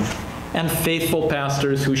doctrine, and faithful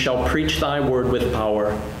pastors who shall preach thy word with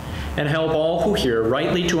power, and help all who hear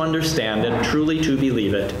rightly to understand and truly to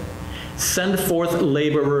believe it. Send forth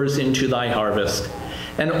laborers into thy harvest,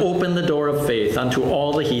 and open the door of faith unto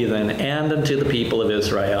all the heathen and unto the people of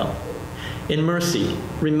Israel. In mercy,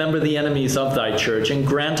 remember the enemies of thy church, and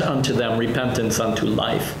grant unto them repentance unto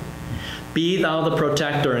life. Be thou the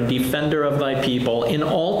protector and defender of thy people in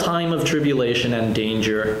all time of tribulation and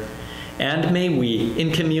danger. And may we,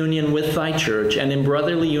 in communion with thy church and in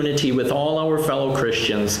brotherly unity with all our fellow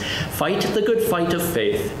Christians, fight the good fight of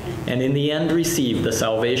faith, and in the end receive the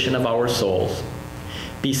salvation of our souls.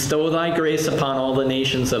 Bestow thy grace upon all the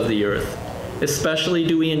nations of the earth. Especially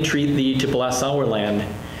do we entreat thee to bless our land,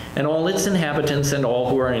 and all its inhabitants and all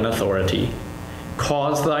who are in authority.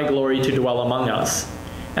 Cause thy glory to dwell among us,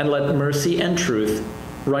 and let mercy and truth,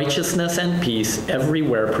 righteousness and peace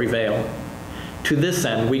everywhere prevail. To this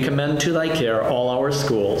end we commend to thy care all our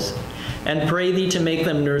schools, and pray thee to make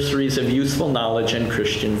them nurseries of useful knowledge and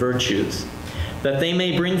Christian virtues, that they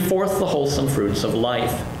may bring forth the wholesome fruits of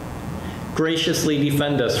life. Graciously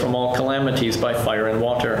defend us from all calamities by fire and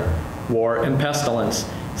water, war and pestilence,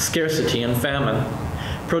 scarcity and famine.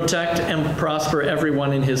 Protect and prosper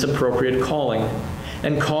everyone in his appropriate calling,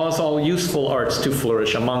 and cause all useful arts to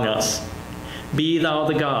flourish among us. Be thou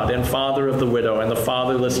the God and Father of the widow and the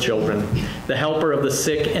fatherless children, the helper of the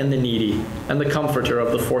sick and the needy, and the comforter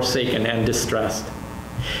of the forsaken and distressed.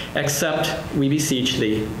 Accept, we beseech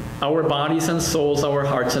thee, our bodies and souls, our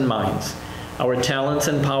hearts and minds, our talents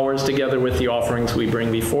and powers, together with the offerings we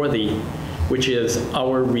bring before thee, which is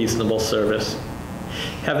our reasonable service.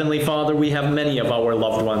 Heavenly Father, we have many of our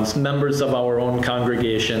loved ones, members of our own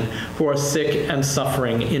congregation, who are sick and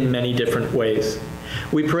suffering in many different ways.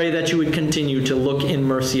 We pray that you would continue to look in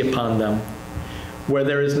mercy upon them. Where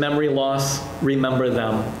there is memory loss, remember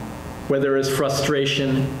them. Where there is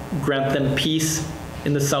frustration, grant them peace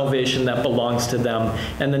in the salvation that belongs to them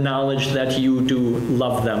and the knowledge that you do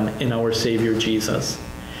love them in our Savior Jesus.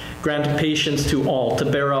 Grant patience to all to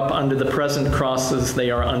bear up under the present crosses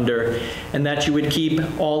they are under, and that you would keep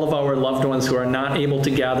all of our loved ones who are not able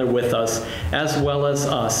to gather with us, as well as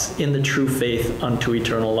us, in the true faith unto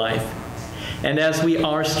eternal life. And as we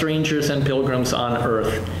are strangers and pilgrims on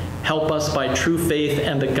earth, help us by true faith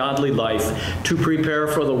and a godly life to prepare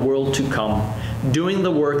for the world to come, doing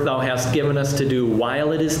the work thou hast given us to do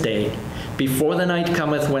while it is day, before the night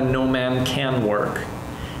cometh when no man can work.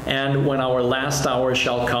 And when our last hour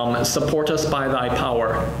shall come, support us by thy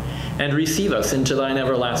power, and receive us into thine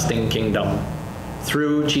everlasting kingdom.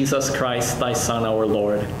 Through Jesus Christ, thy Son, our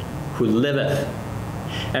Lord, who liveth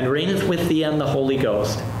and reigneth with thee and the Holy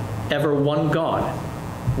Ghost, ever one God,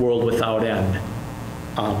 world without end.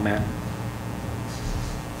 Amen.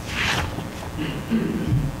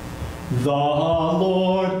 The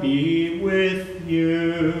Lord be with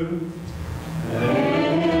you.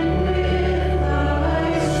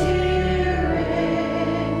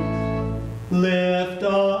 Lift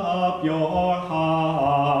up your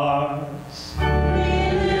hearts. We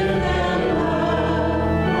lift them up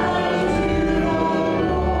unto the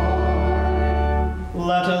Lord.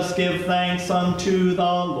 Let us give thanks unto the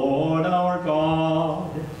Lord our God.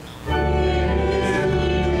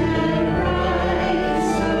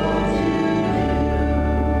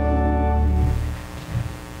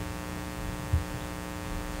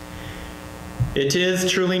 It is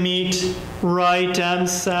truly meet, right, and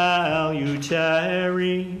salutary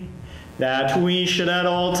that we should at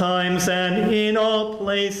all times and in all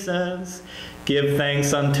places give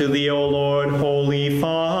thanks unto thee, O Lord, Holy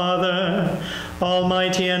Father,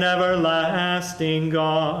 Almighty and everlasting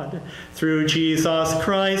God, through Jesus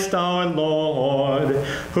Christ our Lord,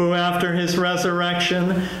 who after his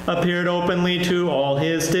resurrection appeared openly to all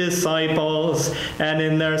his disciples, and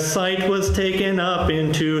in their sight was taken up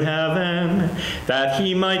into heaven, that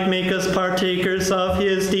he might make us partakers of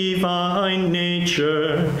his divine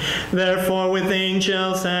nature. Therefore with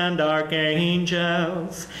angels and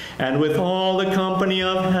archangels, and with all the company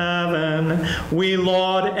of heaven, we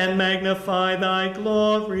laud and magnify thy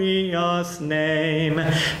glorious name,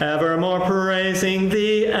 evermore praising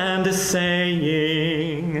thee and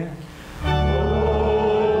saying,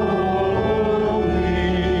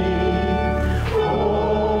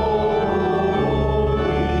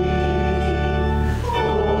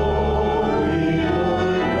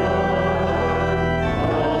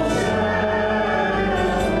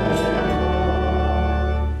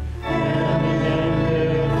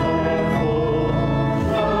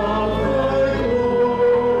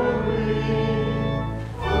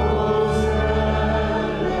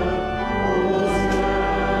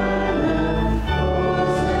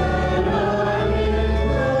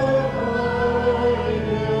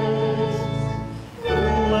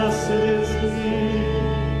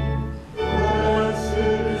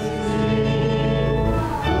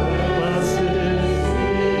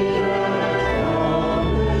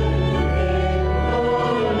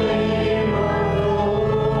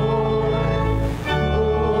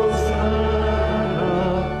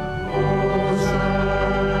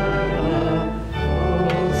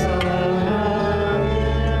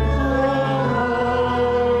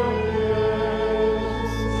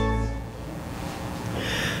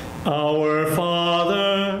 Our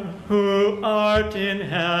Father, who art in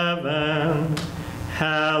heaven,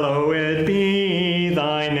 hallowed be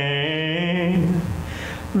thy name.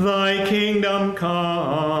 Thy kingdom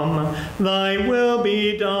come, thy will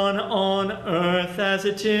be done on earth as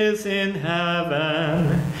it is in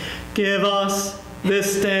heaven. Give us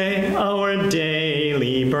this day our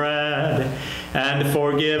daily bread, and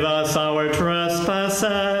forgive us our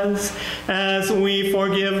trespasses, as we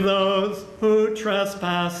forgive those who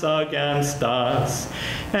trespass against us.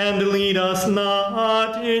 And lead us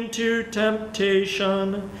not into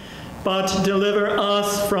temptation, but deliver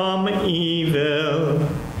us from evil.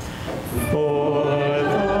 For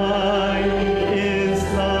thine is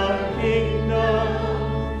the kingdom,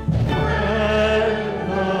 and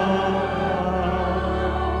the power,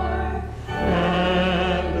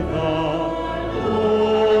 and the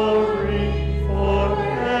glory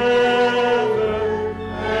forever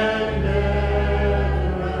and ever.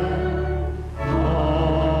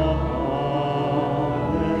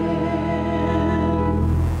 Amen.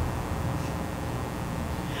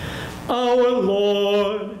 Our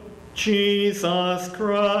Lord Jesus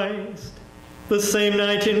Christ, the same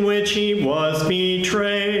night in which he was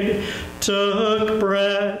betrayed, took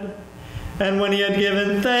bread, and when he had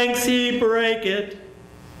given thanks, he brake it.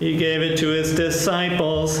 He gave it to his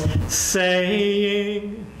disciples,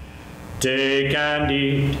 saying, "Take and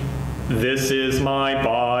eat. This is my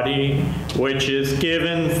body, which is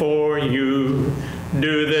given for you.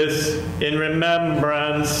 Do this in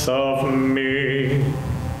remembrance of me."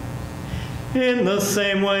 In the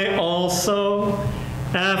same way also,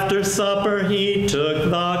 after supper, he took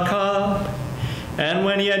the cup, and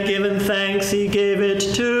when he had given thanks, he gave it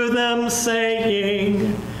to them,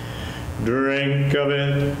 saying, "Drink of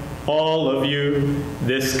it, all of you.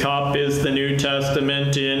 This cup is the New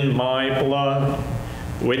Testament in my blood,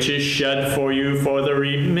 which is shed for you for the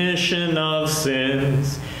remission of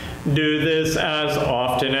sins. Do this as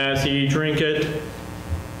often as ye drink it,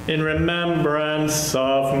 in remembrance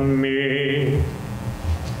of me."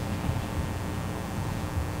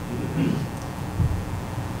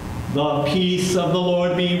 The peace of the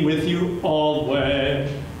Lord be with you always.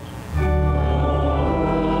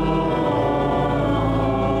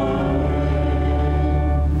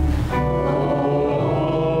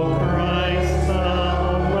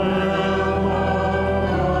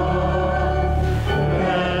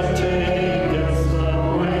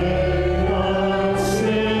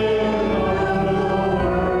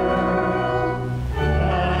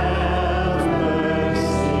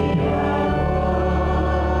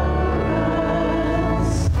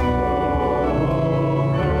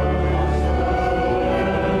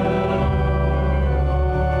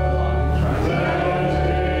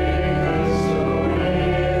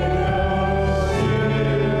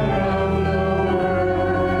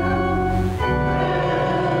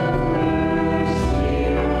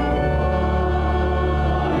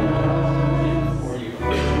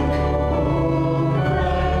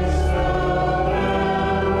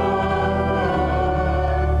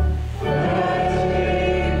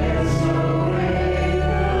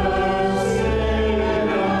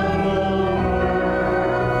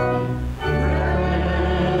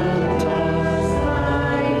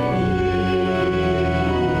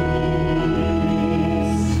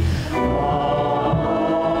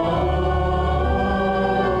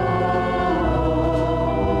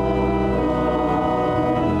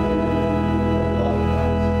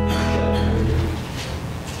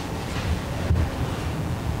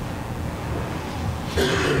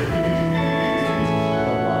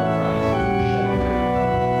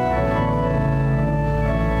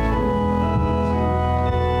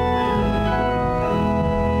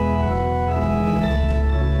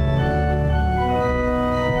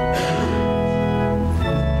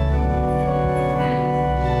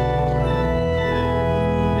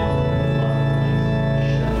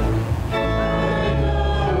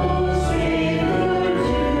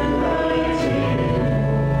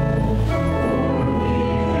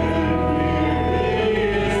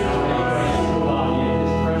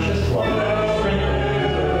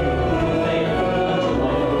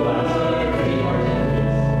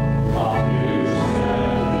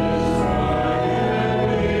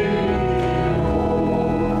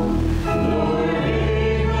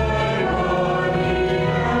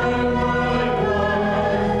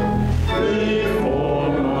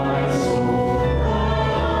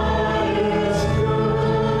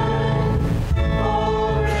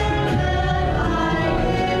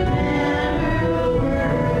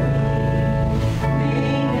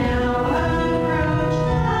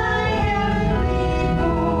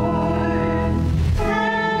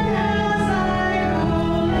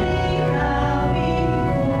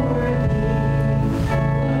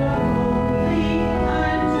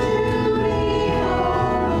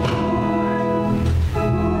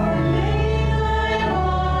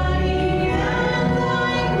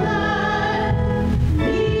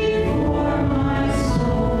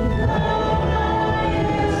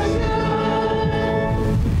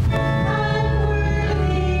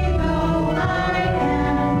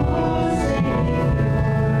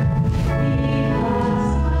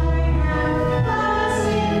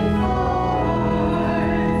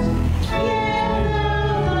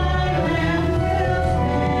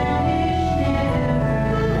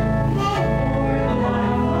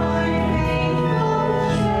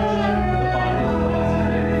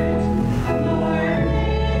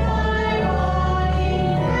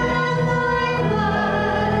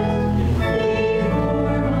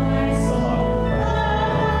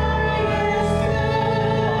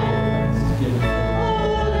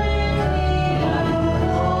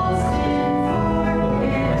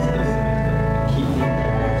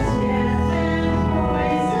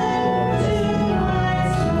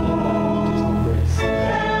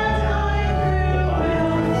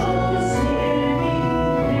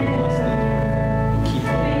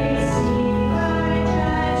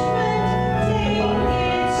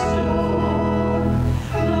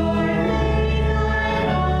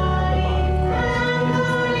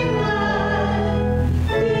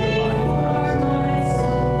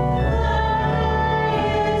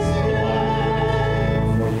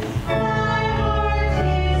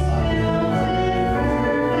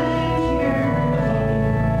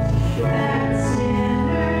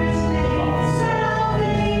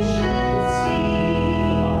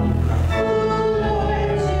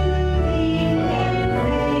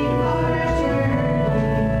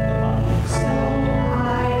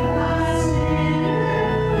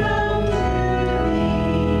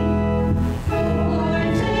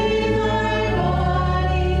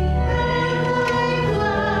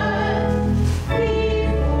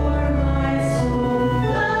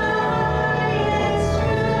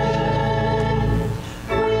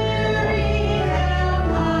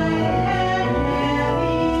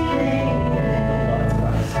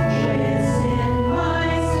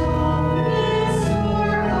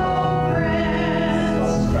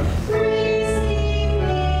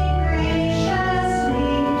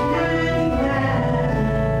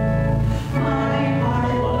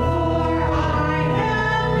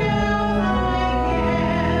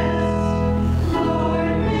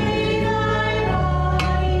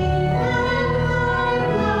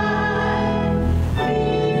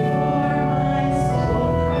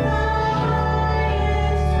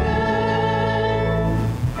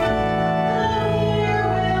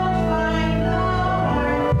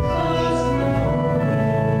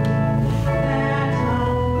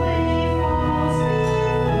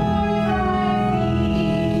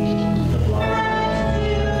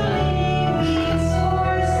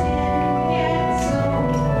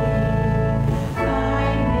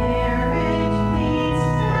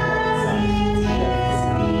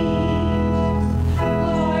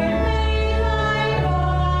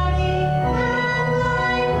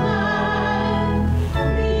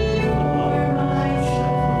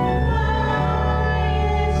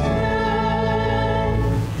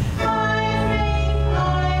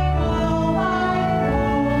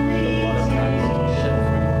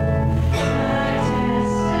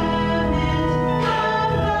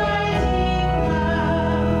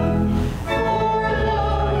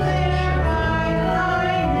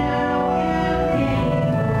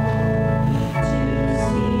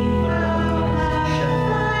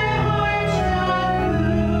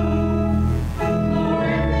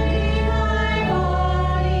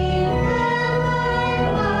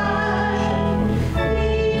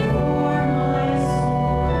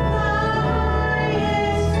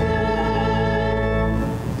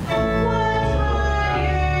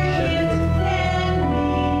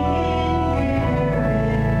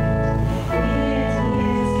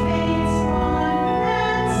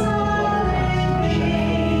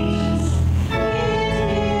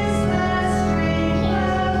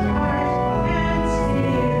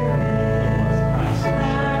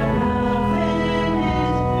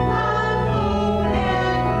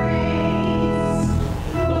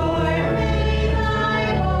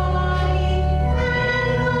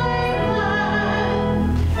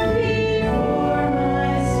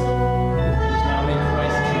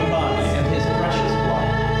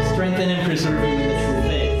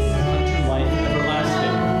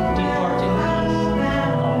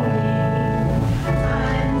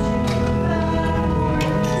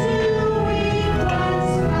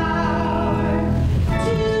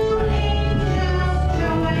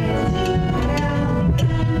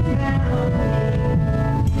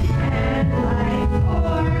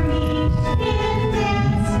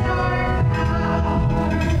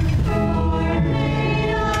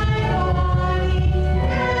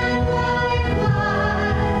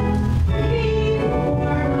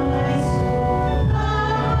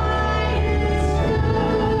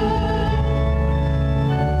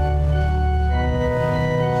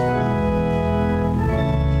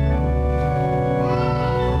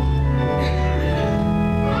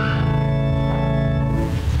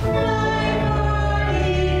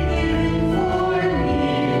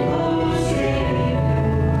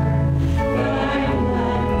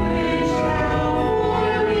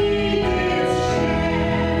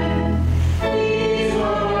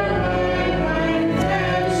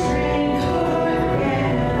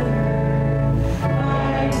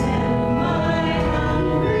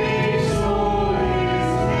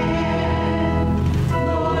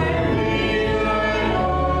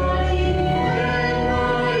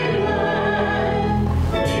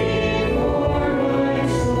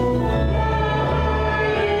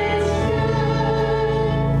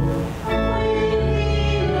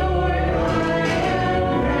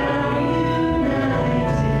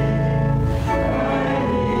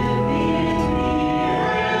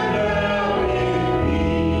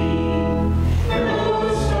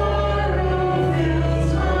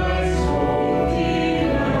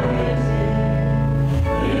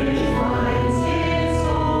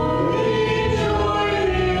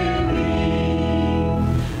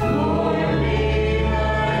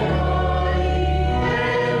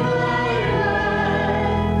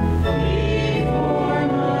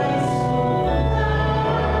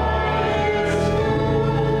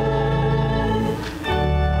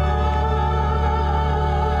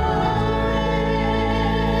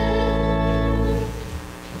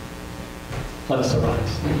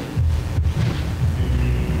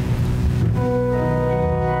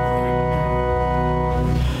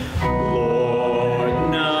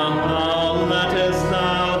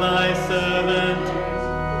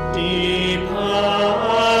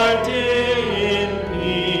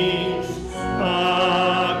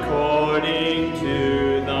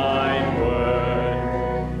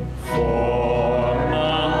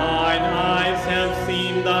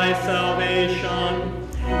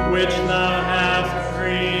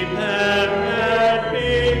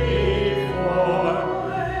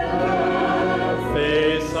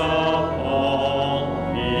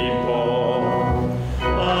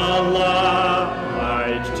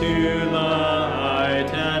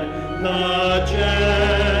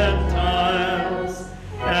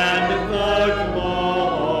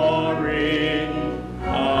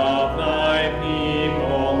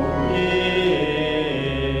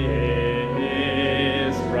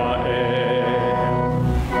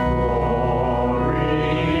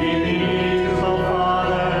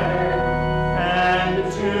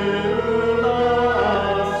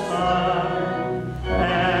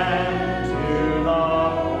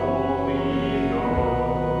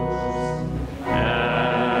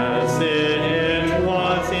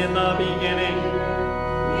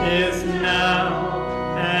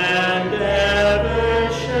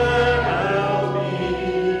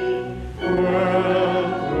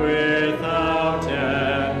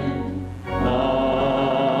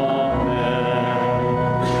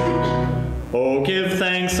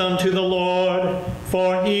 thanks unto the Lord,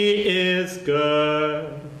 for he is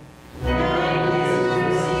good.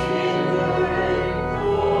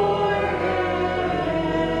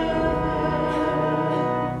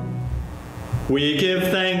 We give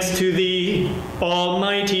thanks to thee,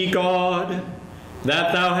 Almighty God,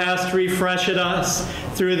 that thou hast refreshed us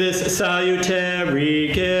through this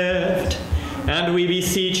salutary gift. And we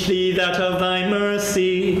beseech thee that of thy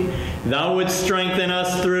mercy thou wouldst strengthen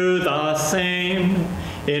us through the same,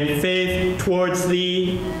 in faith towards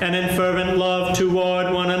thee and in fervent love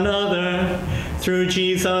toward one another, through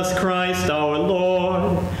Jesus Christ our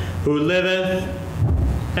Lord, who liveth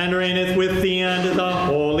and reigneth with thee and the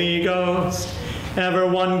Holy Ghost, ever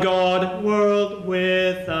one God, world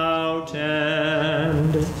without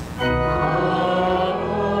end.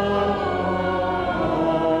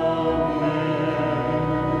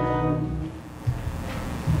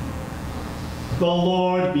 The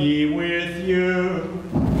Lord be with you.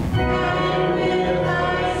 And with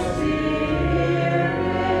thy spirit.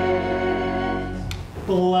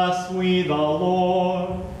 Bless we the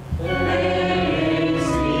Lord. Thanks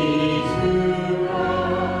be to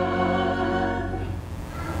God.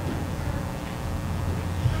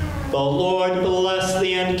 The Lord bless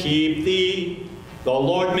thee and keep thee. The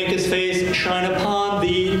Lord make his face shine upon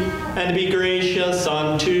thee and be gracious